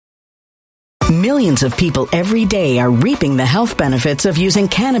Millions of people every day are reaping the health benefits of using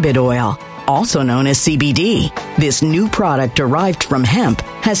cannabis oil, also known as CBD. This new product derived from hemp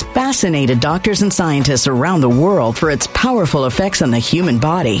has fascinated doctors and scientists around the world for its powerful effects on the human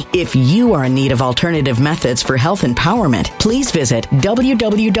body. If you are in need of alternative methods for health empowerment, please visit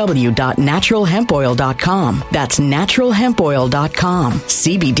www.naturalhempoil.com. That's naturalhempoil.com.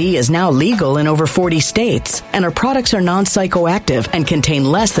 CBD is now legal in over 40 states, and our products are non-psychoactive and contain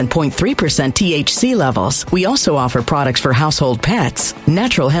less than 0.3% THC levels. We also offer products for household pets.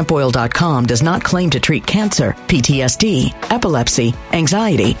 Naturalhempoil.com does not claim to treat cancer, PTSD, epilepsy,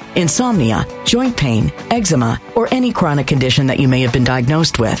 anxiety, insomnia, joint pain, eczema, or any chronic condition that you may have been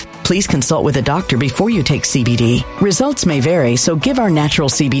diagnosed with. Please consult with a doctor before you take CBD. Results may vary, so give our natural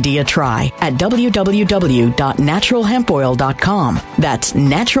CBD a try at www.naturalhempoil.com. That's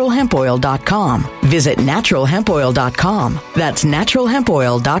naturalhempoil.com. Visit naturalhempoil.com. That's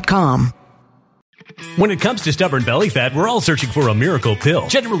naturalhempoil.com. When it comes to stubborn belly fat, we're all searching for a miracle pill.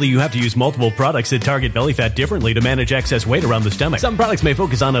 Generally, you have to use multiple products that target belly fat differently to manage excess weight around the stomach. Some products may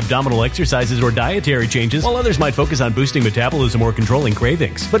focus on abdominal exercises or dietary changes, while others might focus on boosting metabolism or controlling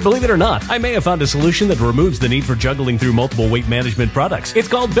cravings. But believe it or not, I may have found a solution that removes the need for juggling through multiple weight management products. It's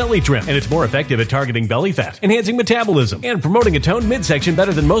called Belly Trim, and it's more effective at targeting belly fat, enhancing metabolism, and promoting a toned midsection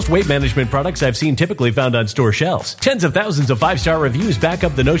better than most weight management products I've seen typically found on store shelves. Tens of thousands of 5-star reviews back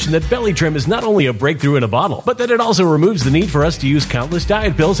up the notion that Belly Trim is not only a breakthrough in a bottle, but that it also removes the need for us to use countless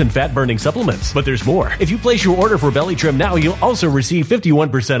diet pills and fat-burning supplements. But there's more. If you place your order for Belly Trim now, you'll also receive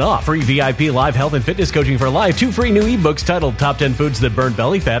 51% off, free VIP live health and fitness coaching for life, 2 free new ebooks titled Top 10 Foods That Burn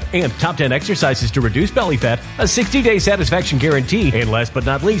Belly Fat and Top 10 Exercises to Reduce Belly Fat, a 60-day satisfaction guarantee, and last but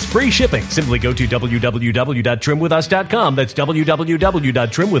not least, free shipping. Simply go to www.trimwithus.com. That's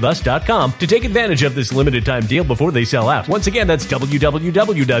www.trimwithus.com to take advantage of this limited time deal before they sell out. Once again, that's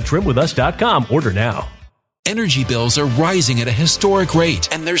www.trimwithus.com. Order now. Energy bills are rising at a historic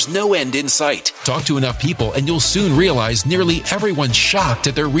rate, and there's no end in sight. Talk to enough people, and you'll soon realize nearly everyone's shocked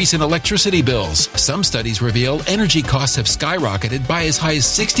at their recent electricity bills. Some studies reveal energy costs have skyrocketed by as high as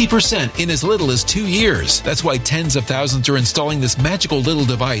 60% in as little as 2 years. That's why tens of thousands are installing this magical little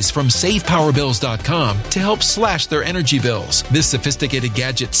device from SavePowerBills.com to help slash their energy bills. This sophisticated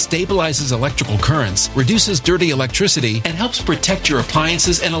gadget stabilizes electrical currents, reduces dirty electricity, and helps protect your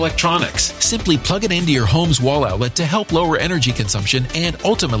appliances and electronics. Simply plug it into your home's wall outlet to help lower energy consumption and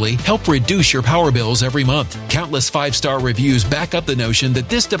ultimately help reduce your power bills every month. Countless 5-star reviews back up the notion that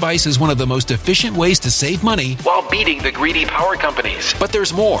this device is one of the most efficient ways to save money while beating the greedy power companies. But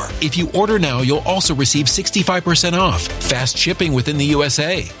there's more. If you order now, you'll also receive 65% off, fast shipping within the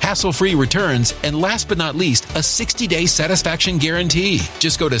USA, hassle-free returns, and last but not least, a 60-day satisfaction guarantee.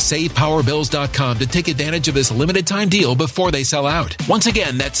 Just go to SavePowerBills.com to take advantage of this limited time deal before they sell out. Once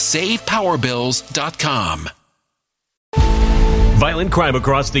again, that's SavePowerBills.com. Violent crime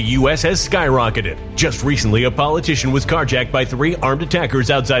across the U.S. has skyrocketed. Just recently, a politician was carjacked by 3 armed attackers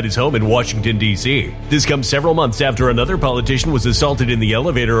outside his home in Washington, D.C. This comes several months after another politician was assaulted in the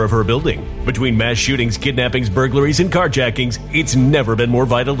elevator of her building. Between mass shootings, kidnappings, burglaries, and carjackings, it's never been more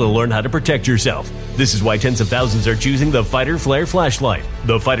vital to learn how to protect yourself. This is why tens of thousands are choosing the Fighter Flare flashlight.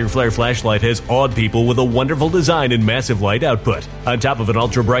 The Fighter Flare flashlight has awed people with a wonderful design and massive light output. On top of an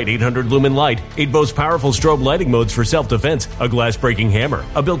ultra-bright 800-lumen light, it boasts powerful strobe lighting modes for self-defense, a glass-breaking hammer,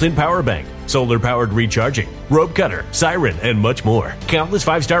 a built-in power bank, solar-powered recharging, rope cutter, siren, and much more. Countless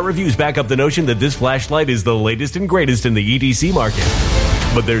 5-star reviews back up the notion that this flashlight is the latest and greatest in the EDC market.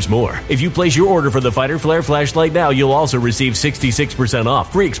 But there's more. If you place your order for the Fighter Flare flashlight now, you'll also receive 66%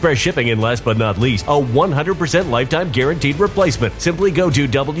 off, free express shipping, and last but not least, a 100% lifetime guaranteed replacement. Simply go to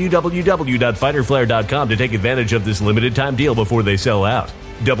www.fighterflare.com to take advantage of this limited time deal before they sell out.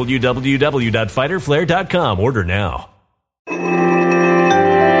 www.fighterflare.com. Order now.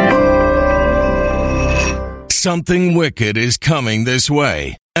 Something wicked is coming this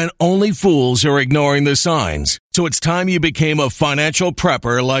way, and only fools are ignoring the signs. So it's time you became a financial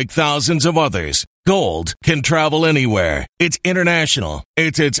prepper like thousands of others. Gold can travel anywhere. It's international.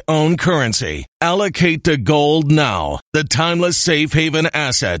 It's its own currency. Allocate to gold now, the timeless safe haven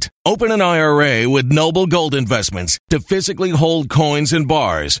asset. Open an IRA with Noble Gold Investments to physically hold coins and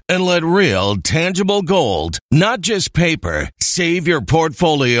bars and let real, tangible gold, not just paper, Save your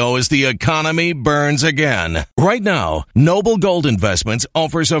portfolio as the economy burns again. Right now, Noble Gold Investments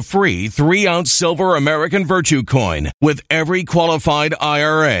offers a free 3-ounce silver American Virtue coin with every qualified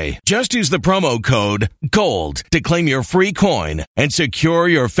IRA. Just use the promo code GOLD to claim your free coin and secure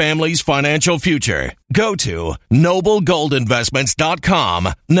your family's financial future. Go to noblegoldinvestments.com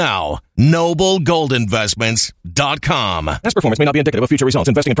now. noblegoldinvestments.com. Past performance may not be indicative of future results.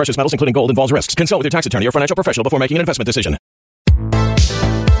 Investing in precious metals, including gold, involves risks. Consult with your tax attorney or financial professional before making an investment decision.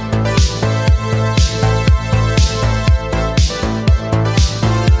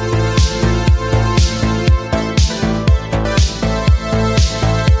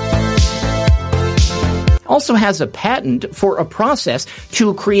 Also has a patent for a process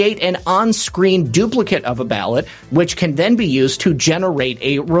to create an on-screen duplicate of a ballot, which can then be used to generate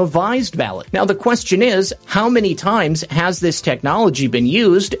a revised ballot. Now, the question is, how many times has this technology been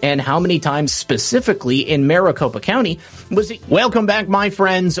used, and how many times specifically in Maricopa County was it? Welcome back, my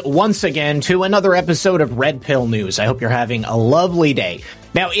friends, once again to another episode of Red Pill News. I hope you're having a lovely day.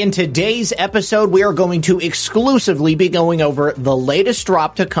 Now, in today's episode, we are going to exclusively be going over the latest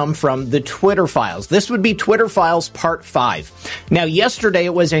drop to come from the Twitter files. This would be Twitter files part 5. Now, yesterday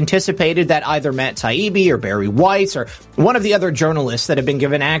it was anticipated that either Matt Taibbi or Barry Weiss or one of the other journalists that have been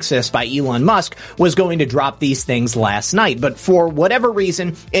given access by Elon Musk was going to drop these things last night. But for whatever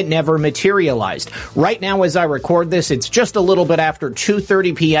reason, it never materialized. Right now, as I record this, it's just a little bit after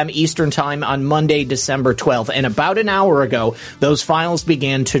 2:30 p.m. Eastern Time on Monday, December 12th. And about an hour ago, those files began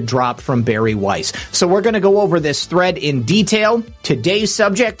to drop from Barry Weiss. So we're going to go over this thread in detail. Today's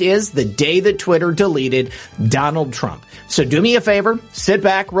subject is the day that Twitter deleted Donald Trump. So do me a favor, sit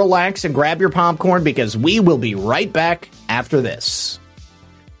back, relax, and grab your popcorn because we will be right back after this.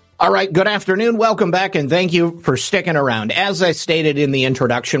 All right, good afternoon. Welcome back, and thank you for sticking around. As I stated in the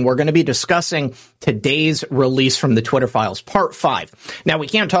introduction, we're going to be discussing today's release from the Twitter files, Part 5. Now, we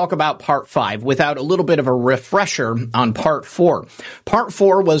can't talk about Part 5 without a little bit of a refresher on Part 4. Part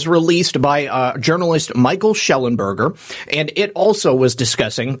 4 was released by journalist Michael Schellenberger, and it also was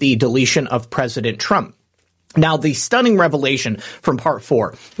discussing the deletion of President Trump. Now, the stunning revelation from Part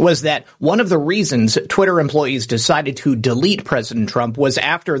 4 was that one of the reasons Twitter employees decided to delete President Trump was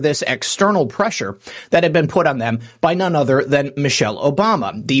after this external pressure that had been put on them by none other than Michelle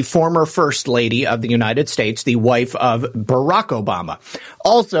Obama, the former First Lady of the United States, the wife of Barack Obama,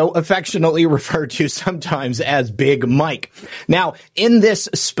 also affectionately referred to sometimes as Big Mike. Now, in this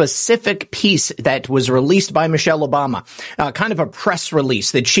specific piece that was released by Michelle Obama, kind of a press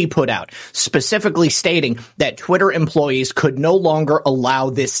release that she put out, specifically stating that Twitter employees could no longer allow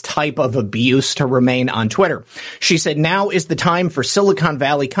this type of abuse to remain on Twitter. She said, now is the time for Silicon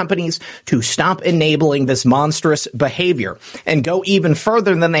Valley companies to stop enabling this monstrous behavior and go even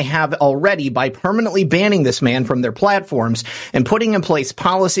further than they have already by permanently banning this man from their platforms and putting in place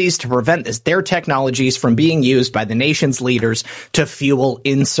policies to prevent their technologies from being used by the nation's leaders to fuel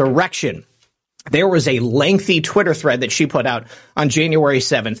insurrection. There was a lengthy Twitter thread that she put out on January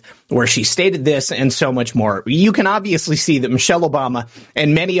 7th where she stated this and so much more. You can obviously see that Michelle Obama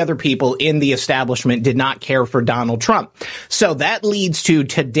and many other people in the establishment did not care for Donald Trump. So that leads to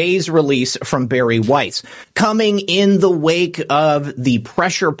today's release from Barry Weiss. Coming in the wake of the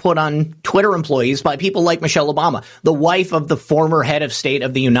pressure put on Twitter employees by people like Michelle Obama, the wife of the former head of state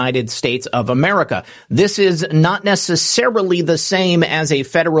of the United States of America. This is not necessarily the same as a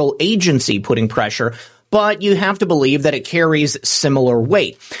federal agency putting pressure, but you have to believe that it carries similar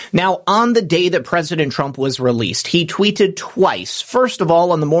weight. Now, on the day that President Trump was released, he tweeted twice. First of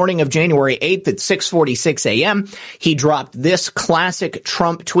all, on the morning of January 8th at 6:46 a.m., he dropped this classic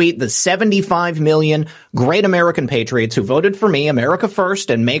Trump tweet, the 75 million great American patriots who voted for me, America first,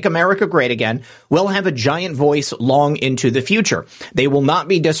 and make America great again, will have a giant voice long into the future. They will not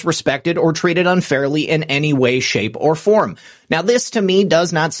be disrespected or treated unfairly in any way, shape, or form. Now, this to me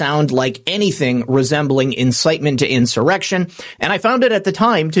does not sound like anything resembling incitement to insurrection, and I found it at the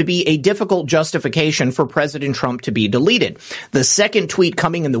time to be a difficult justification for President Trump to be deleted. The second tweet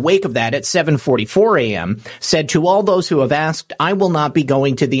coming in the wake of that at 7:44 a.m. said, to all those who have asked, I will not be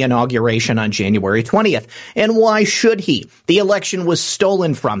going to the inauguration on January 20th. And why should he? The election was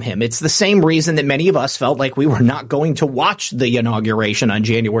stolen from him. It's the same reason that many of us felt like we were not going to watch the inauguration on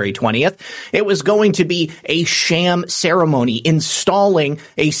January 20th. It was going to be a sham ceremony installing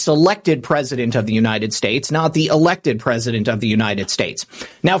a selected president of the United United States, not the elected president of the United States.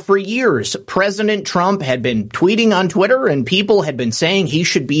 Now, for years, President Trump had been tweeting on Twitter, and people had been saying he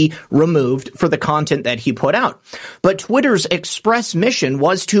should be removed for the content that he put out. But Twitter's express mission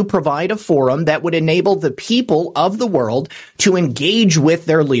was to provide a forum that would enable the people of the world to engage with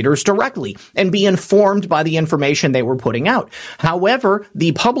their leaders directly and be informed by the information they were putting out. However,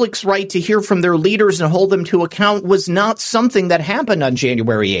 the public's right to hear from their leaders and hold them to account was not something that happened on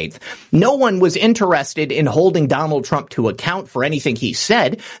January 8th. No one was interested in holding Donald Trump to account for anything he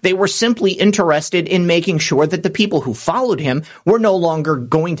said. They were simply interested in making sure that the people who followed him were no longer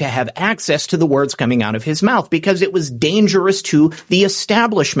going to have access to the words coming out of his mouth because it was dangerous to the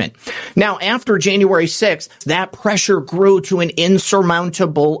establishment. Now, after January 6th, that pressure grew to an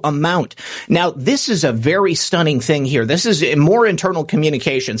insurmountable amount. Now, this is a very stunning thing here. This is more internal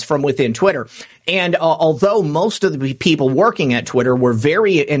communications from within Twitter. And although most of the people working at Twitter were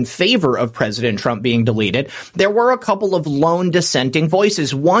very in favor of President Trump being deleted, there were a couple of lone dissenting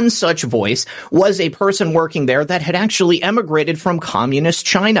voices. One such voice was a person working there that had actually emigrated from communist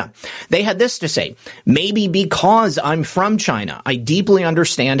China. They had this to say: maybe because I'm from China, I deeply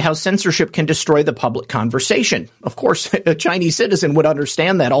understand how censorship can destroy the public conversation. Of course, a Chinese citizen would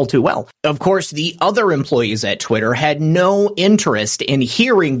understand that all too well. Of course, the other employees at Twitter had no interest in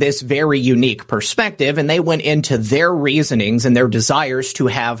hearing this very unique perspective, and they went into their reasonings and their desires to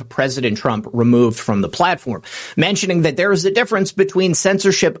have President Trump removed from the platform, mentioning that there is a difference between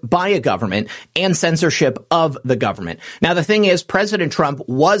censorship by a government and censorship of the government. Now, the thing is, President Trump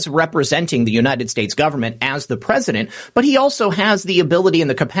was representing the United States government as the president, but he also has the ability and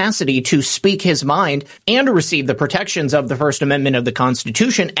the capacity to speak his mind and receive the protections of the First Amendment of the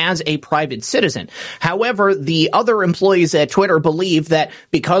Constitution as a private citizen. However, the other employees at Twitter believe that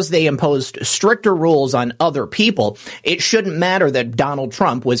because they imposed stricter rules on other people, it shouldn't matter that Donald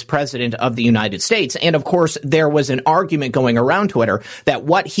Trump was president of the United States. And of course, there was an argument going around Twitter that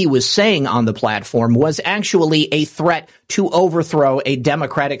what he was saying on the platform was actually a threat to overthrow a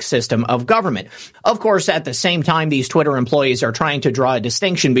democratic system of government. Of course, at the same time, these Twitter employees are trying to draw a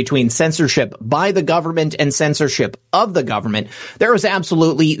distinction between censorship by the government and censorship of the government. There is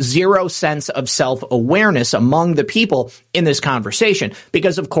absolutely zero sense of self-awareness among the people in this conversation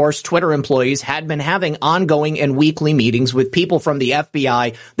because, of course, Twitter employees had been having ongoing and weekly meetings with people from the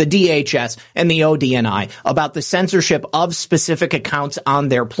FBI, the DHS, and the ODNI about the censorship of specific accounts on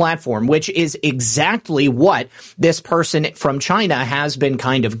their platform, which is exactly what this person from China has been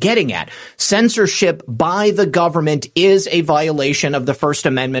kind of getting at. Censorship by the government is a violation of the First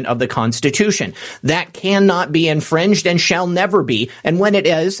Amendment of the Constitution. That cannot be infringed and shall never be. And when it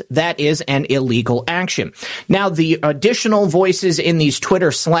is, that is an illegal action. Now, the additional voices in these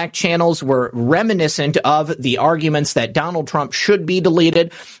Twitter Slack channels were reminiscent of the arguments that Donald Trump should be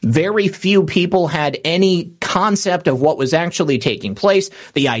deleted. Very few people had any concept of what was actually taking place.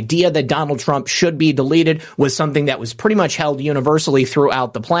 The idea that Donald Trump should be deleted was something that was pretty much held universally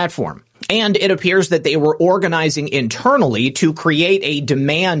throughout the platform. And it appears that they were organizing internally to create a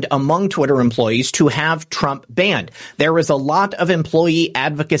demand among Twitter employees to have Trump banned. There is a lot of employee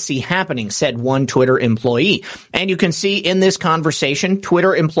advocacy happening, said one Twitter employee. And you can see in this conversation,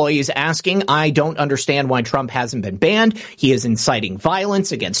 Twitter employees asking, I don't understand why Trump hasn't been banned. He is inciting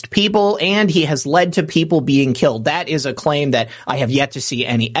violence against people, and he has led to people being killed. That is a claim that I have yet to see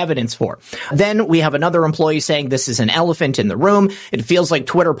any evidence for. Then we have another employee saying this is an elephant in the room. It feels like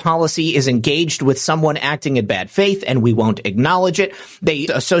Twitter policy is engaged with someone acting in bad faith, and we won't acknowledge it. They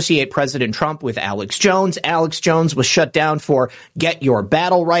associate President Trump with Alex Jones. Alex Jones was shut down for get your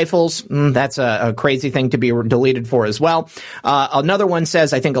battle rifles. That's a crazy thing to be deleted for as well. Another one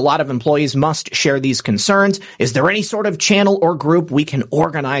says, I think a lot of employees must share these concerns. Is there any sort of channel or group we can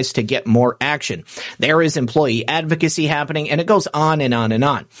organize to get more action? There is employee advocacy happening, and it goes on and on and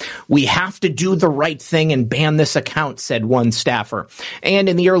on. We have to do the right thing and ban this account, said one staffer. And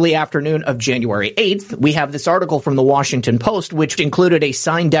in the early afternoon of January 8th, we have this article from the Washington Post, which included a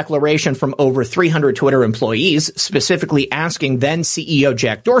signed declaration from over 300 Twitter employees, specifically asking then CEO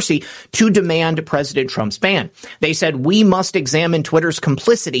Jack Dorsey to demand President Trump's ban. They said, we must examine Twitter's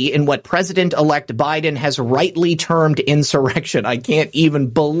complicity in what President-elect Biden has rightly termed insurrection. I can't even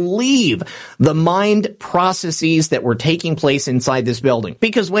believe the mind processes that were taking place inside this building.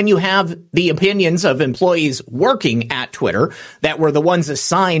 Because when you have the opinions of employees working at Twitter that were the ones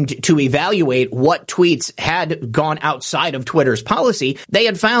assigned to evaluate what tweets had gone outside of Twitter's policy, they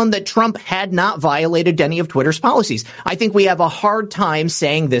had found that Trump had not violated any of Twitter's policies. I think we have a hard time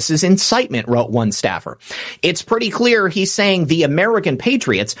saying this is incitement, wrote one staffer. It's pretty clear he's saying the American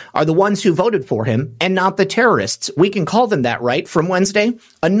patriots are the ones who voted for him and not the terrorists. We can call them that, right, from Wednesday?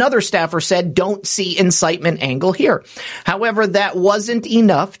 Another staffer said, don't see incitement angle here. However, that wasn't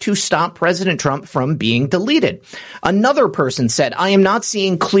enough to stop President Trump from being deleted. Another person said, I am not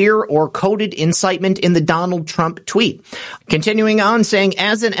seeing clear or coded incitement in the Donald Trump tweet. Continuing on, saying,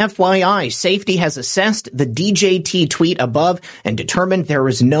 as an FYI, safety has assessed the DJT tweet above and determined there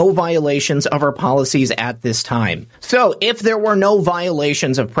was no violations of our policies at this time. So if there were no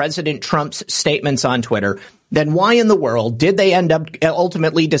violations of President Trump's statements on Twitter, then why in the world did they end up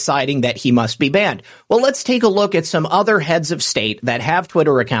ultimately deciding that he must be banned? Well, let's take a look at some other heads of state that have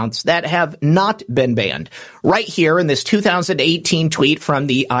Twitter accounts that have not been banned. Right here in this 2018 tweet from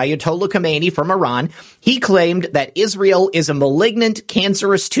the Ayatollah Khomeini from Iran, he claimed that Israel is a malignant,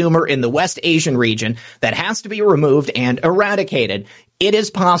 cancerous tumor in the West Asian region that has to be removed and eradicated. It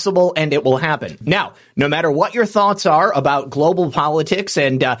is possible, and it will happen. Now, no matter what your thoughts are about global politics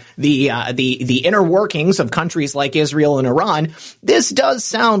and the inner workings of countries like Israel and Iran, this does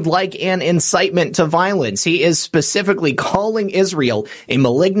sound like an incitement to violence. He is specifically calling Israel a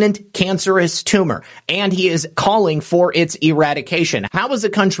malignant, cancerous tumor, and he is calling for its eradication. How is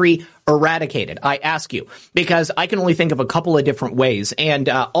a country eradicated? I ask you, because I can only think of a couple of different ways, and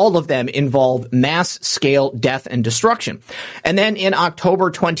all of them involve mass-scale death and destruction. And then in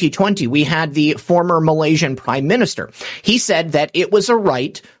October 2020, we had the former Malaysian prime minister. He said that it was a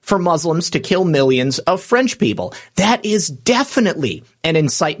right for Muslims to kill millions of French people. That is definitely an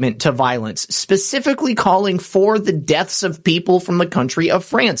incitement to violence, specifically calling for the deaths of people from the country of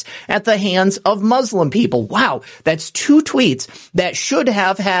France at the hands of Muslim people. Wow, that's two tweets that should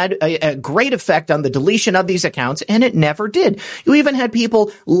have had a great effect on the deletion of these accounts, and it never did. You even had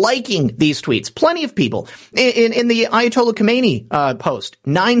people liking these tweets. Plenty of people. In the Ayatollah Khomeini post,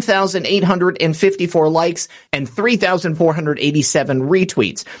 9,854 likes and 3,487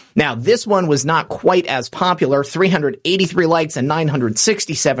 retweets. Now, this one was not quite as popular, 383 likes and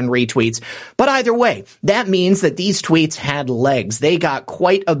 967 retweets. But either way, that means that these tweets had legs. They got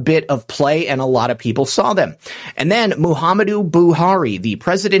quite a bit of play, and a lot of people saw them. And then Muhammadu Buhari, the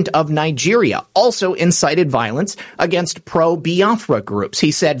president of Nigeria, also incited violence against pro-Biafra groups.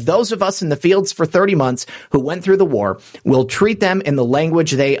 He said, those of us in the fields for 30 months who went through the war will treat them in the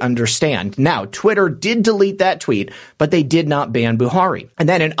language they understand. Now, Twitter did delete that tweet, but they did not ban Buhari. And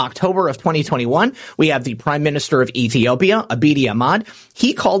then in October of 2021, we have the Prime Minister of Ethiopia, Abiy Ahmed.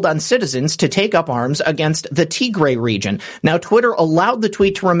 He called on citizens to take up arms against the Tigray region. Now, Twitter allowed the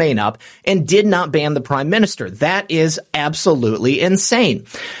tweet to remain up and did not ban the Prime Minister. That is absolutely insane.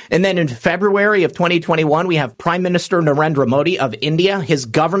 And then in February of 2021, we have Prime Minister Narendra Modi of India. His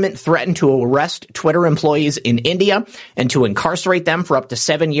government threatened to arrest Twitter employees in India and to incarcerate them for up to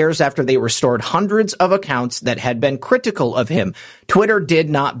 7 years after they restored hundreds of accounts that had been critical of him. Twitter did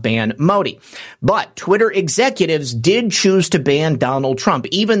not ban Modi. But Twitter executives did choose to ban Donald Trump,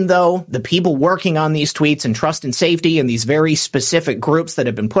 even though the people working on these tweets and trust and safety and these very specific groups that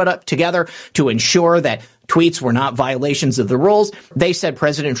have been put up together to ensure that tweets were not violations of the rules. They said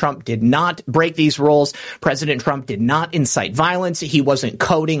President Trump did not break these rules. President Trump did not incite violence. He wasn't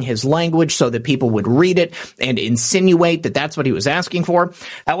coding his language so that people would read it and insinuate that that's what he was asking for.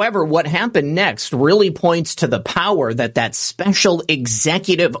 However, what happened next really points to the power that that special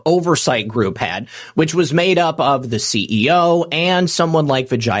executive oversight group had, which was made up of the CEO and someone like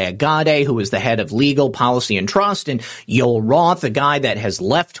Vijaya Gadde, who is the head of legal policy and trust, and Yoel Roth, a guy that has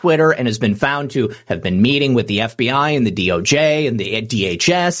left Twitter and has been found to have been meeting with the FBI and the DOJ and the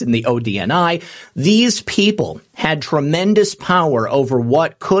DHS and the ODNI. These people had tremendous power over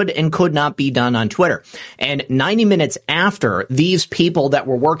what could and could not be done on Twitter. And 90 minutes after these people that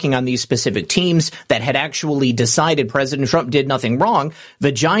were working on these specific teams that had actually decided President Trump did nothing wrong,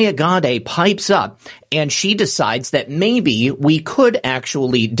 Vijaya Gadde pipes up and she decides that maybe we could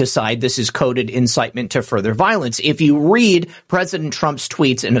actually decide this is coded incitement to further violence if you read President Trump's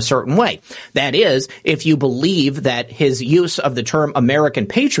tweets in a certain way. That is, if you believe that his use of the term American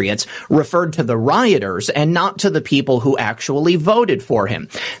patriots referred to the rioters and not to the people who actually voted for him.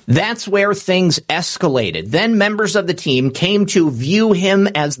 That's where things escalated. Then members of the team came to view him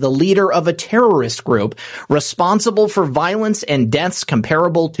as the leader of a terrorist group responsible for violence and deaths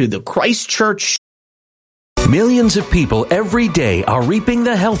comparable to the Christchurch Millions of people every day are reaping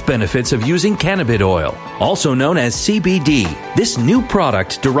the health benefits of using cannabis oil, also known as CBD. This new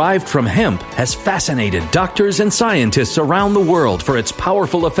product derived from hemp has fascinated doctors and scientists around the world for its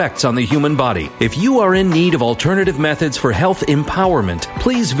powerful effects on the human body. If you are in need of alternative methods for health empowerment,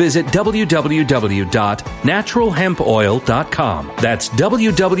 please visit www.naturalhempoil.com. That's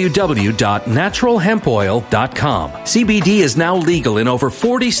www.naturalhempoil.com. CBD is now legal in over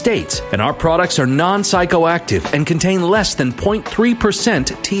 40 states, and our products are non-psychoactive and contain less than 0.3%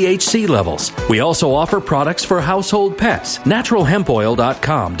 THC levels. We also offer products for household pets.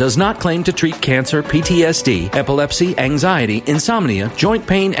 NaturalHempOil.com does not claim to treat cancer, PTSD, epilepsy, anxiety, insomnia, joint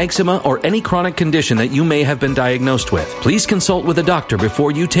pain, eczema, or any chronic condition that you may have been diagnosed with. Please consult with a doctor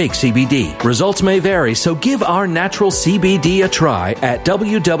before you take CBD. Results may vary, so give our natural CBD a try at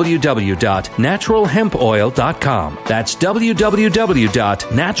www.naturalhempoil.com. That's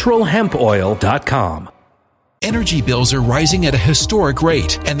www.naturalhempoil.com. Energy bills are rising at a historic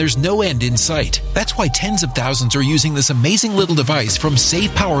rate, and there's no end in sight. That's why tens of thousands are using this amazing little device from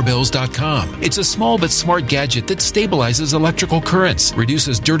SavePowerBills.com. It's a small but smart gadget that stabilizes electrical currents,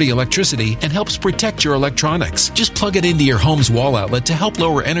 reduces dirty electricity, and helps protect your electronics. Just plug it into your home's wall outlet to help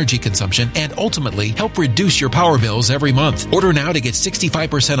lower energy consumption and ultimately help reduce your power bills every month. Order now to get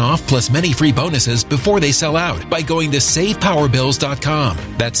 65% off plus many free bonuses before they sell out by going to SavePowerBills.com.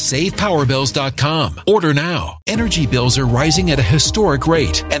 That's SavePowerBills.com. Order now. Energy bills are rising at a historic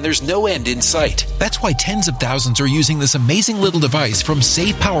rate, and there's no end in sight. That's why tens of thousands are using this amazing little device from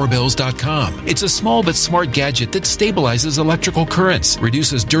SavePowerBills.com. It's a small but smart gadget that stabilizes electrical currents,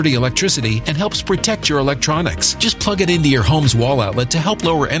 reduces dirty electricity, and helps protect your electronics. Just plug it into your home's wall outlet to help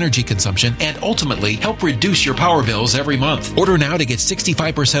lower energy consumption and ultimately help reduce your power bills every month. Order now to get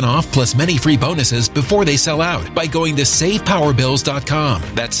 65% off plus many free bonuses before they sell out by going to SavePowerBills.com.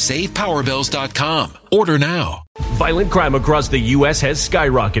 That's SavePowerBills.com. Order now. Violent crime across the U.S. has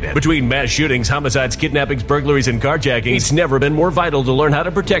skyrocketed. Between mass shootings, homicides, kidnappings, burglaries, and carjacking, it's never been more vital to learn how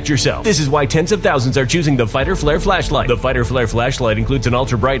to protect yourself. This is why tens of thousands are choosing the Fighter Flare flashlight. The Fighter Flare flashlight includes an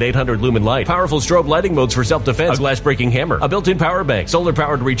ultra-bright 800 lumen light, powerful strobe lighting modes for self-defense, a glass-breaking hammer, a built-in power bank,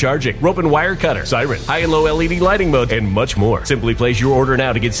 solar-powered recharging, rope and wire cutter, siren, high and low LED lighting mode, and much more. Simply place your order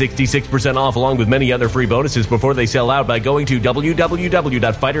now to get 66% off along with many other free bonuses before they sell out by going to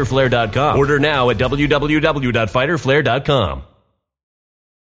www.fighterflare.com. Order now at www.fighterflare.com.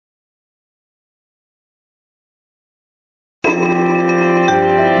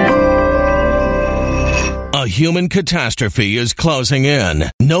 A human catastrophe is closing in.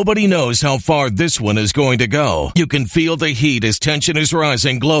 Nobody knows how far this one is going to go. You can feel the heat as tension is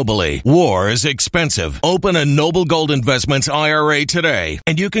rising globally. War is expensive. Open a Noble Gold Investments IRA today,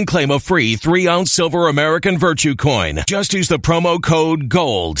 and you can claim a free 3-ounce silver American Virtue coin. Just use the promo code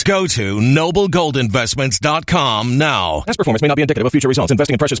GOLD. Go to noblegoldinvestments.com now. Past performance may not be indicative of future results.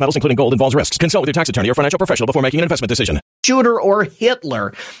 Investing in precious metals, including gold, involves risks. Consult with your tax attorney or financial professional before making an investment decision. Shooter or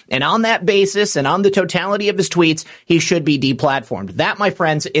Hitler. And on that basis and on the totality of his tweets, he should be deplatformed. That, my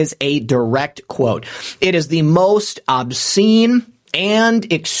friends, is a direct quote. It is the most obscene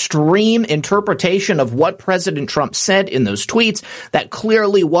and extreme interpretation of what President Trump said in those tweets that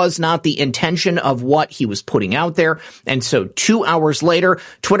clearly was not the intention of what he was putting out there. And so 2 hours later,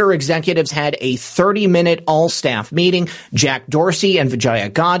 Twitter executives had a 30-minute all-staff meeting. Jack Dorsey and Vijaya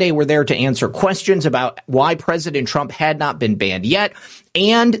Gadde were there to answer questions about why President Trump had not been banned yet.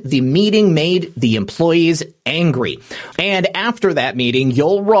 And the meeting made the employees angry. And after that meeting,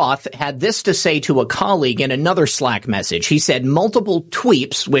 Yoel Roth had this to say to a colleague in another Slack message. He said multiple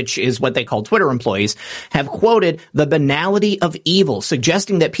tweets, which is what they call Twitter employees, have quoted the banality of evil,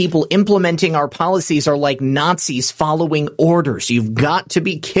 suggesting that people implementing our policies are like Nazis following orders. You've got to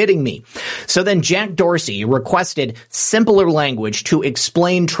be kidding me. So then Jack Dorsey requested simpler language to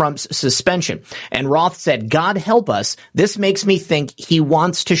explain Trump's suspension. And Roth said, God help us, this makes me think he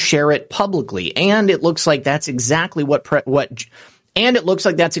wants to share it publicly. And it looks like that's exactly what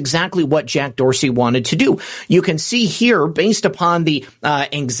Jack Dorsey wanted to do. You can see here, based upon the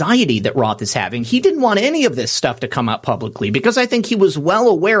anxiety that Roth is having, he didn't want any of this stuff to come out publicly because I think he was well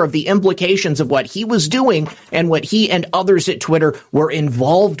aware of the implications of what he was doing and what he and others at Twitter were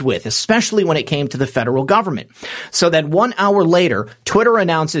involved with, especially when it came to the federal government. So then 1 hour later, Twitter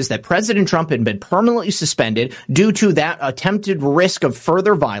announces that President Trump had been permanently suspended due to that attempted risk of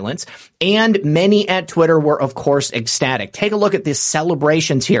further violence, and many at Twitter were, of course, ecstatic. Take a look at this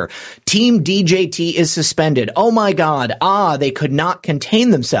celebrations here. Team DJT is suspended. Oh my God. They could not contain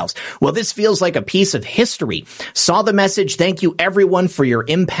themselves. Well, this feels like a piece of history. Saw the message. Thank you everyone for your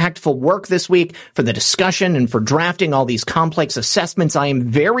impactful work this week, for the discussion and for drafting all these complex assessments. I am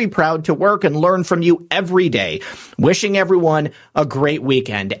very proud to work and learn from you every day. Wishing everyone a great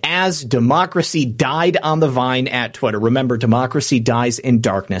weekend. As democracy died on the vine at Twitter. Remember, democracy dies in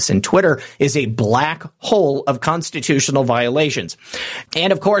darkness, and Twitter is a black hole of constitutional violations.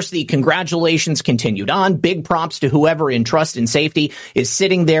 And of course, the congratulations continued on. Big props to whoever in trust and safety is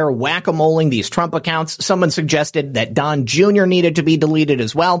sitting there whack-a-moling these Trump accounts. Someone suggested that Don Jr. needed to be deleted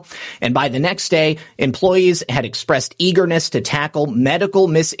as well. And by the next day, employees had expressed eagerness to tackle medical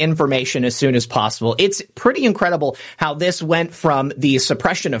misinformation as soon as possible. It's pretty incredible how this went from the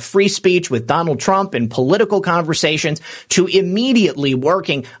suppression of free speech with Donald Trump and political conversations to immediately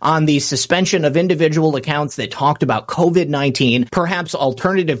working on the suspension of individual accounts that talked about COVID-19, perhaps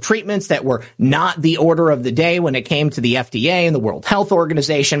alternative treatments that were not the order of the day when it came to the FDA and the World Health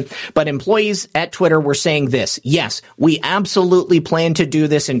Organization. But employees at Twitter were saying this: yes, we absolutely plan to do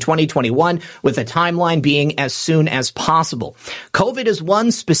this in 2021, with a timeline being as soon as possible. COVID is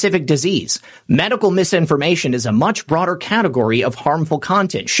one specific disease. Medical misinformation is a much broader category of harmful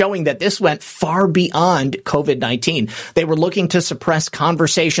content, showing that this went far beyond COVID-19. They were looking to suppress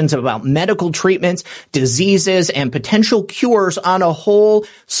conversations about medical treatments, diseases, and potential cures on a whole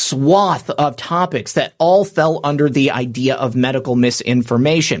swath of topics that all fell under the idea of medical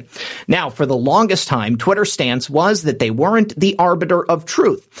misinformation. Now, for the longest time, Twitter's stance was that they weren't the arbiter of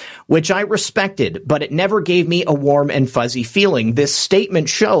truth, which I respected, but it never gave me a warm and fuzzy feeling. This statement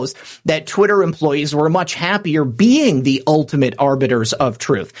shows that Twitter employees were much happier being the ultimate arbiters of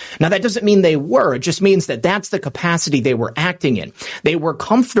truth. Now, that doesn't mean they were. It just means that that's the capacity they were acting in. They were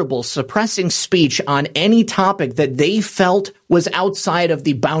comfortable suppressing speech on any topic that they felt was outside of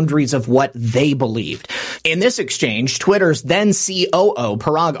the boundaries of what they believed. In this exchange, Twitter's then COO,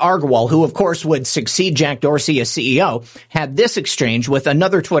 Parag Agrawal, who of course would succeed Jack Dorsey as CEO, had this exchange with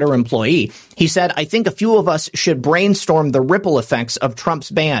another Twitter employee. He said, "I think a few of us should brainstorm the ripple effects of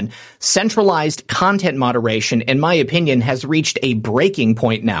Trump's ban. Centralized content moderation, in my opinion, has reached a breaking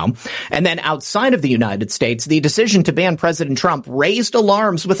point now." And then outside of the United States, the decision to ban President Trump raised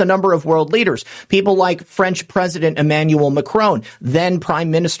alarms with a number of world leaders. People like French President Emmanuel Macron, then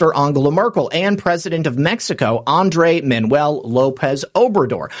Prime Minister Angela Merkel, and President of Mexico, Andrés Manuel López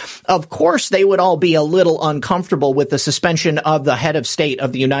Obrador. Of course, they would all be a little uncomfortable with the suspension of the head of state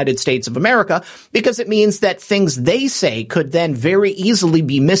of the United States of America, because it means that things they say could then very easily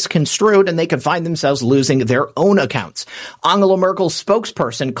be misconstrued and they could find themselves losing their own accounts. Angela Merkel's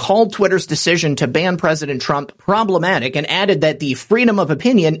spokesperson called Twitter's decision to ban President Trump problematic and added that the freedom of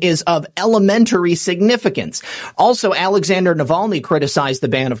opinion is of elementary significance. Also, Alexander Navalny criticized the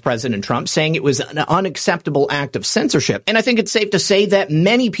ban of President Trump, saying it was an unacceptable act of censorship. And I think it's safe to say that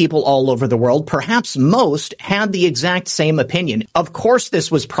many people all over the world, perhaps most, had the exact same opinion. Of course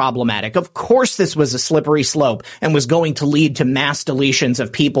this was problematic. Of course this was a slippery slope and was going to lead to mass deletions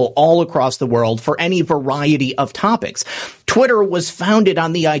of people all across the world for any variety of topics. Twitter was founded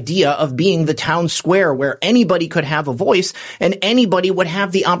on the idea of being the town square where anybody could have a voice and anybody would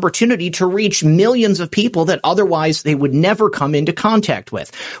have the opportunity to reach millions of people that otherwise they would never come into contact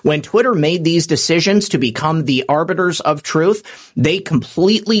with. When Twitter made these decisions to become the arbiters of truth, they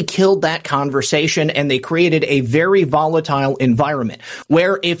completely killed that conversation and they created a very volatile environment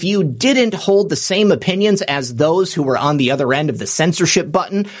where if you didn't hold the same opinions as those who were on the other end of the censorship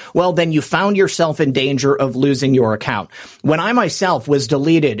button, well, then you found yourself in danger of losing your account. When I myself was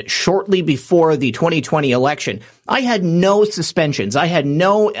deleted shortly before the 2020 election, I had no suspensions. I had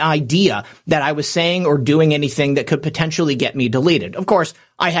no idea that I was saying or doing anything that could potentially get me deleted. Of course,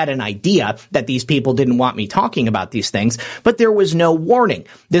 I had an idea that these people didn't want me talking about these things, but there was no warning.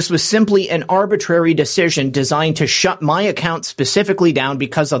 This was simply an arbitrary decision designed to shut my account specifically down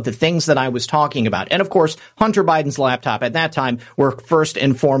because of the things that I was talking about. And of course, Hunter Biden's laptop at that time were first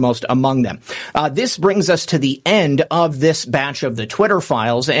and foremost among them. This brings us to the end of this batch of the Twitter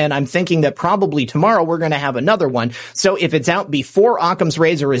files, and I'm thinking that probably tomorrow we're going to have another one. So if it's out before Occam's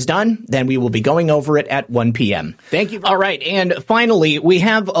Razor is done, then we will be going over it at 1 p.m. Thank you. All right. And finally, we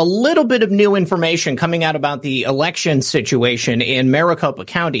have a little bit of new information coming out about the election situation in Maricopa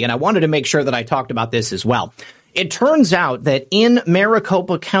County, and I wanted to make sure that I talked about this as well. It turns out that in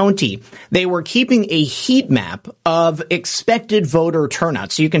Maricopa County, they were keeping a heat map of expected voter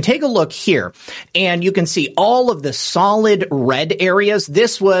turnout. So you can take a look here, and you can see all of the solid red areas.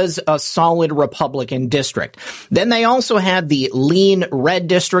 This was a solid Republican district. Then they also had the lean red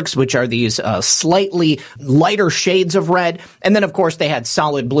districts, which are these slightly lighter shades of red. And then, of course, they had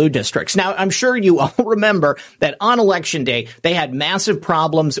solid blue districts. Now, I'm sure you all remember that on Election Day, they had massive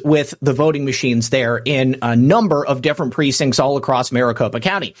problems with the voting machines there in a number of different precincts all across Maricopa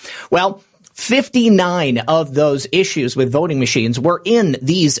County. Well, 59 of those issues with voting machines were in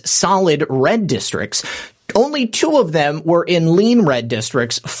these solid red districts. Only 2 of them were in lean red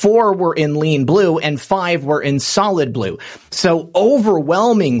districts, 4 were in lean blue, and 5 were in solid blue. So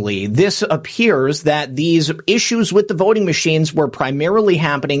overwhelmingly, this appears that these issues with the voting machines were primarily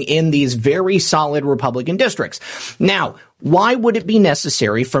happening in these very solid Republican districts. Now, why would it be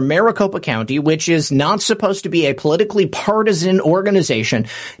necessary for Maricopa County, which is not supposed to be a politically partisan organization,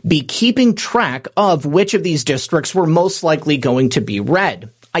 be keeping track of which of these districts were most likely going to be red?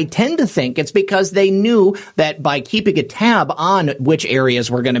 I tend to think it's because they knew that by keeping a tab on which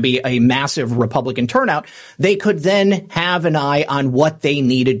areas were going to be a massive Republican turnout, they could then have an eye on what they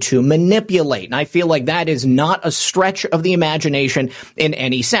needed to manipulate. And I feel like that is not a stretch of the imagination in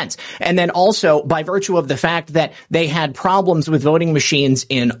any sense. And then also, by virtue of the fact that they had problems with voting machines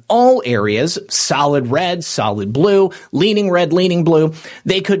in all areas, solid red, solid blue, leaning red, leaning blue,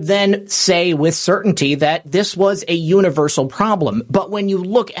 they could then say with certainty that this was a universal problem. But when you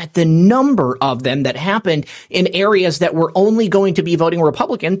look at the number of them that happened in areas that were only going to be voting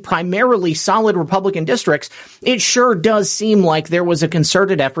Republican, primarily solid Republican districts, it sure does seem like there was a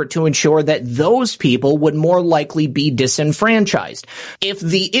concerted effort to ensure that those people would more likely be disenfranchised. If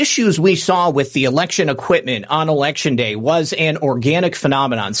the issues we saw with the election equipment on Election Day was an organic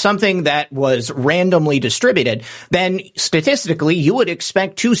phenomenon, something that was randomly distributed, then statistically you would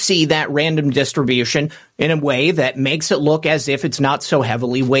expect to see that random distribution in a way that makes it look as if it's not so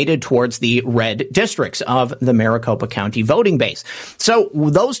heavily weighted towards the red districts of the Maricopa County voting base. So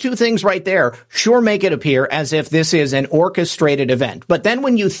those 2 things right there sure make it appear as if this is an orchestrated event. But then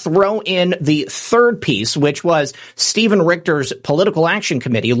when you throw in the third piece, which was Stephen Richter's Political Action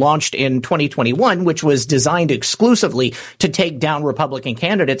Committee launched in 2021, which was designed exclusively to take down Republican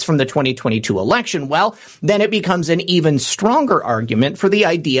candidates from the 2022 election, well, then it becomes an even stronger argument for the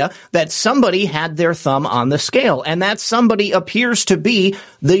idea that somebody had their thumb on the scale, and that somebody appears to be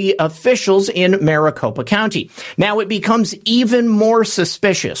the officials in Maricopa County. Now, it becomes even more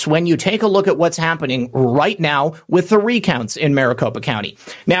suspicious when you take a look at what's happening right now with the recounts in Maricopa County.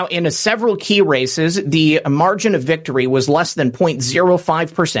 Now, in several key races, the margin of victory was less than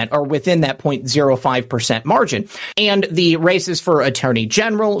 0.05%, or within that 0.05% margin. And the races for Attorney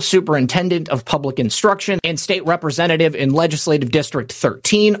General, Superintendent of Public Instruction, and State Representative in Legislative District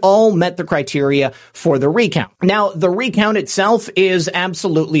 13 all met the criteria for the recount. Now, the recount itself is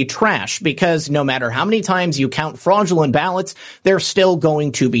absolutely trash because no matter how many times you count fraudulent ballots, they're still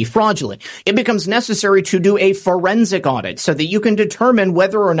going to be fraudulent. It becomes necessary to do a forensic audit so that you can determine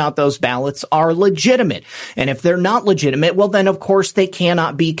whether or not those ballots are legitimate. And if they're not legitimate, well, then, of course, they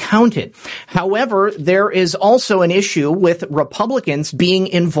cannot be counted. However, there is also an issue with Republicans being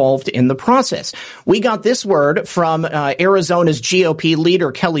involved in the process. We got this word from Arizona's GOP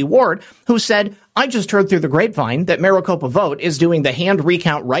leader, Kelly Ward, who said, "I just heard through the grapevine that Maricopa Vote is doing the hand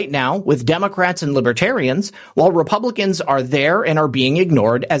recount right now with Democrats and Libertarians, while Republicans are there and are being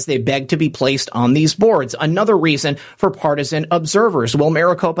ignored as they beg to be placed on these boards. Another reason for partisan observers. Will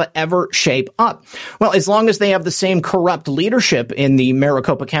Maricopa ever shape up?" Well, as long as they have the same corrupt leadership in the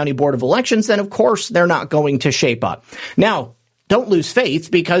Maricopa County Board of Elections, then of course they're not going to shape up. Now, don't lose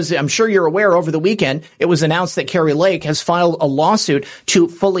faith, because I'm sure you're aware over the weekend it was announced that Kari Lake has filed a lawsuit to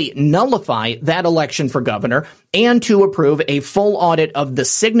fully nullify that election for governor and to approve a full audit of the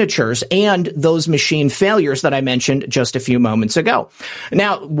signatures and those machine failures that I mentioned just a few moments ago.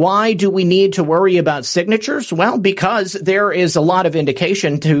 Now, why do we need to worry about signatures? Well, because there is a lot of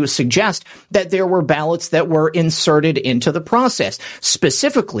indication to suggest that there were ballots that were inserted into the process.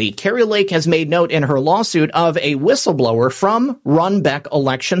 Specifically, Kari Lake has made note in her lawsuit of a whistleblower from Runbeck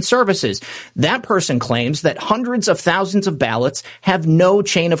Election Services. That person claims that hundreds of thousands of ballots have no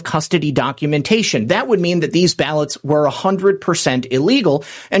chain of custody documentation. That would mean that these ballots were 100% illegal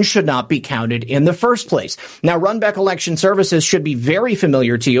and should not be counted in the first place. Now, Runbeck Election Services should be very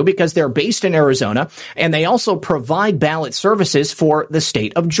familiar to you because they're based in Arizona, and they also provide ballot services for the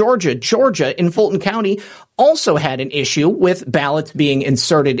state of Georgia. Georgia in Fulton County also had an issue with ballots being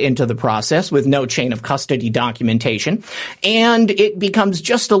inserted into the process with no chain of custody documentation. And it becomes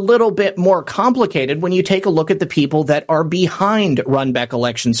just a little bit more complicated when you take a look at the people that are behind Runbeck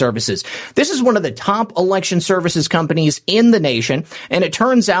Election Services. This is one of the top election services companies in the nation, and it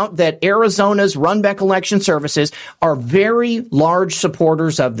turns out that Arizona's Runbeck Election Services are very large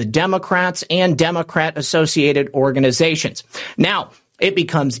supporters of the Democrats and Democrat-associated organizations. Now, it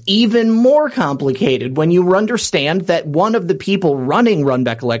becomes even more complicated when you understand that one of the people running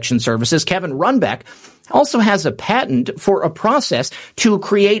Runbeck Election Services, Kevin Runbeck, also has a patent for a process to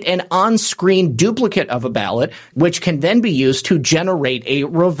create an on-screen duplicate of a ballot, which can then be used to generate a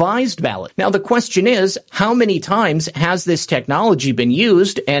revised ballot. Now, the question is, how many times has this technology been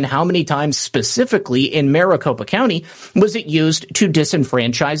used, and how many times specifically in Maricopa County was it used to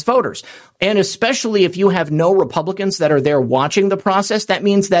disenfranchise voters? And especially if you have no Republicans that are there watching the process, that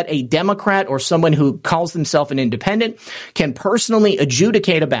means that a Democrat or someone who calls themselves an independent can personally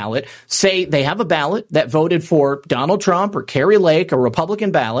adjudicate a ballot, say they have a ballot that voted for Donald Trump or Kari Lake, a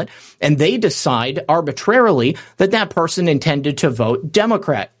Republican ballot, and they decide arbitrarily that that person intended to vote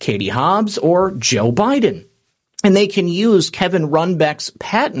Democrat, Katie Hobbs or Joe Biden. And they can use Kevin Runbeck's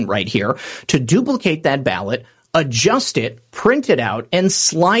patent right here to duplicate that ballot, adjust it, print it out, and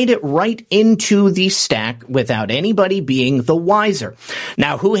slide it right into the stack without anybody being the wiser.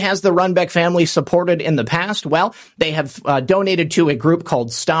 Now, who has the Runbeck family supported in the past? Well, they have donated to a group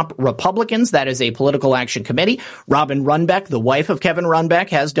called Stop Republicans. That is a political action committee. Robin Runbeck, the wife of Kevin Runbeck,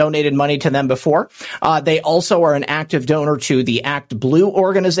 has donated money to them before. They also are an active donor to the Act Blue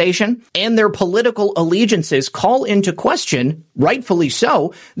organization, and their political allegiances call into question, rightfully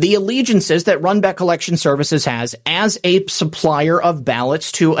so, the allegiances that Runbeck Election Services has as a supplier of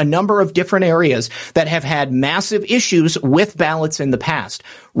ballots to a number of different areas that have had massive issues with ballots in the past.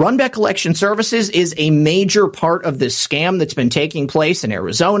 Runbeck Election Services is a major part of this scam that's been taking place in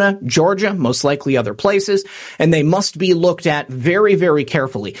Arizona, Georgia, most likely other places, and they must be looked at very, very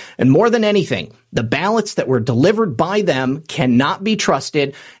carefully. And more than anything, the ballots that were delivered by them cannot be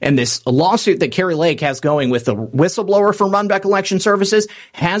trusted, and this lawsuit that Kari Lake has going with the whistleblower from Runbeck Election Services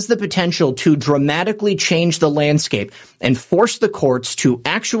has the potential to dramatically change the landscape and force the courts to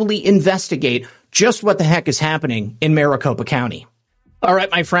actually investigate just what the heck is happening in Maricopa County. All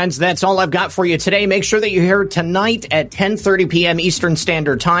right, my friends, that's all I've got for you today. Make sure that you're here tonight at 10:30 p.m. Eastern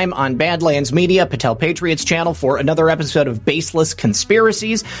Standard Time on Badlands Media, Patel Patriots channel, for another episode of Baseless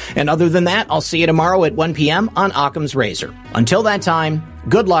Conspiracies. And other than that, I'll see you tomorrow at 1 p.m. on Occam's Razor. Until that time,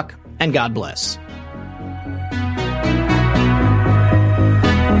 good luck and God bless.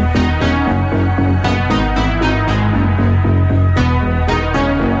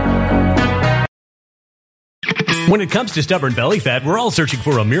 When it comes to stubborn belly fat, we're all searching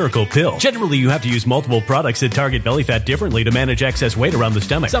for a miracle pill. Generally, you have to use multiple products that target belly fat differently to manage excess weight around the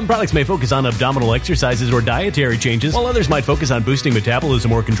stomach. Some products may focus on abdominal exercises or dietary changes, while others might focus on boosting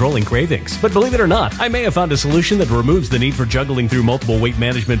metabolism or controlling cravings. But believe it or not, I may have found a solution that removes the need for juggling through multiple weight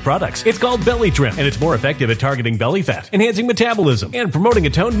management products. It's called Belly Trim, and it's more effective at targeting belly fat, enhancing metabolism, and promoting a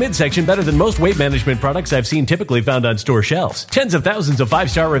toned midsection better than most weight management products I've seen typically found on store shelves. Tens of thousands of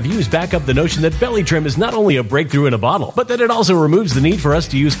 5-star reviews back up the notion that Belly Trim is not only a breakthrough in a bottle, but that it also removes the need for us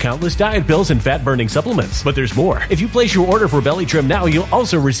to use countless diet pills and fat-burning supplements. But there's more. If you place your order for Belly Trim now, you'll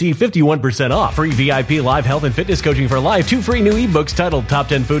also receive 51% off, free VIP live health and fitness coaching for life, 2 free new ebooks titled Top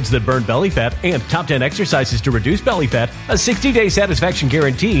 10 Foods That Burn Belly Fat and Top 10 Exercises to Reduce Belly Fat, a 60-day satisfaction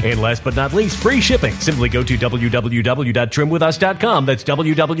guarantee, and last but not least, free shipping. Simply go to www.trimwithus.com. That's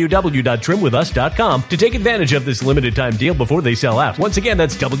www.trimwithus.com to take advantage of this limited time deal before they sell out. Once again,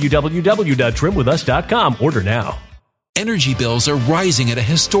 that's www.trimwithus.com. Order now. Energy bills are rising at a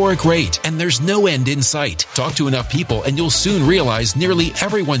historic rate, and there's no end in sight. Talk to enough people and you'll soon realize nearly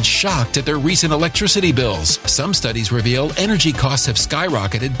everyone's shocked at their recent electricity bills. Some studies reveal energy costs have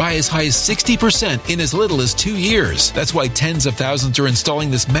skyrocketed by as high as 60% in as little as 2 years. That's why tens of thousands are installing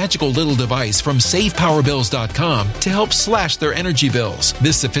this magical little device from SavePowerBills.com to help slash their energy bills.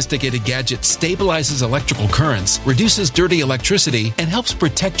 This sophisticated gadget stabilizes electrical currents, reduces dirty electricity, and helps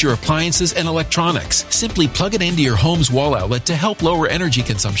protect your appliances and electronics. Simply plug it into your home's wall outlet to help lower energy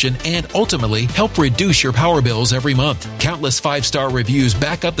consumption and ultimately help reduce your power bills every month. Countless 5-star reviews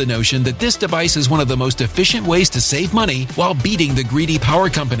back up the notion that this device is one of the most efficient ways to save money while beating the greedy power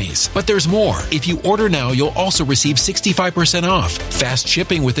companies. But there's more. If you order now, you'll also receive 65% off, fast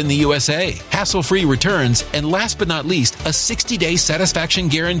shipping within the USA, hassle-free returns, and last but not least, a 60-day satisfaction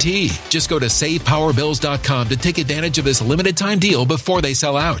guarantee. Just go to SavePowerBills.com to take advantage of this limited time deal before they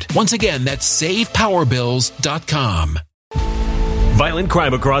sell out. Once again, that's SavePowerBills.com. Violent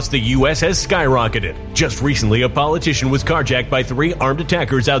crime across the U.S. has skyrocketed. Just recently, a politician was carjacked by 3 armed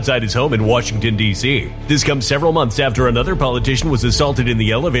attackers outside his home in Washington, D.C. This comes several months after another politician was assaulted in the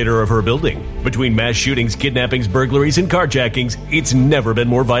elevator of her building. Between mass shootings, kidnappings, burglaries, and carjackings, it's never been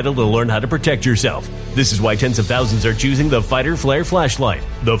more vital to learn how to protect yourself. This is why tens of thousands are choosing the Fighter Flare flashlight.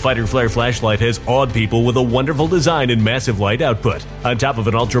 The Fighter Flare flashlight has awed people with a wonderful design and massive light output. On top of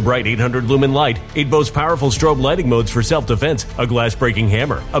an ultra-bright 800-lumen light, it boasts powerful strobe lighting modes for self-defense, a glass-breaking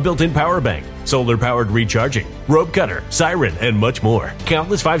hammer, a built-in power bank, solar-powered recharging, rope cutter, siren, and much more.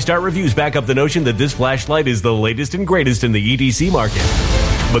 Countless 5-star reviews back up the notion that this flashlight is the latest and greatest in the EDC market.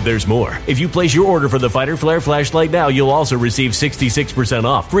 But there's more. If you place your order for the Fighter Flare flashlight now, you'll also receive 66%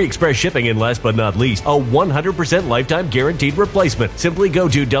 off, free express shipping, and last but not least, a 100% lifetime guaranteed replacement. Simply go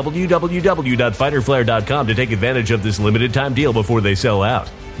to www.fighterflare.com to take advantage of this limited time deal before they sell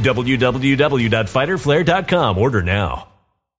out. www.fighterflare.com. Order now.